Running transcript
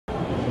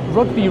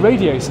Rugby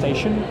radio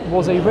station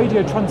was a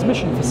radio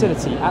transmission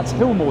facility at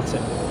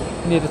Hillmorton,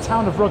 near the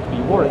town of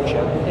Rugby,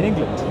 Warwickshire, in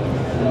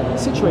England.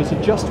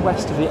 Situated just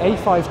west of the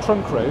A5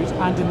 trunk road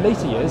and in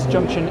later years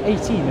junction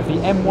 18 of the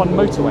M1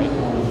 motorway.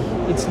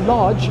 Its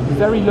large,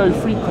 very low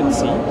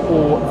frequency,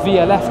 or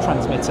VLF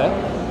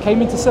transmitter,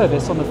 came into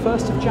service on the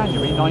 1st of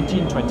January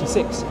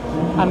 1926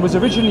 and was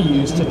originally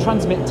used to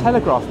transmit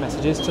telegraph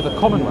messages to the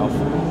Commonwealth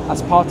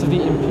as part of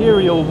the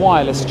Imperial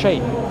wireless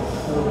chain.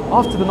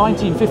 After the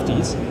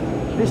 1950s,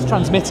 this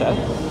transmitter,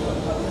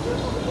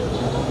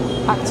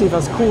 active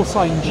as call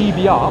sign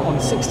GBR on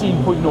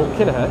 16.0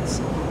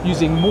 kHz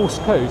using Morse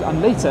code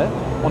and later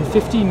on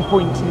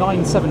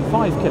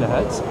 15.975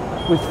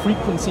 kHz with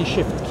frequency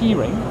shift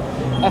keyring,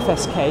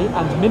 FSK,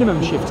 and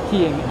minimum shift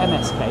keying,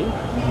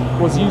 MSK,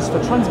 was used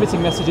for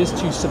transmitting messages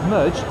to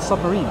submerged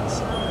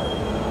submarines.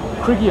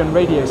 Criggion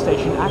radio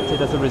station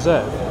acted as a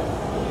reserve.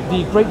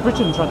 The Great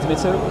Britain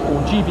transmitter,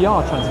 or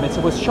GBR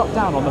transmitter, was shut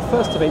down on the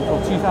 1st of April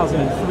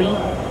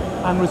 2003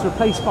 and was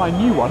replaced by a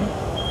new one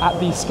at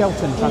the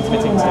Skelton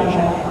transmitting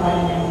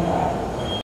station.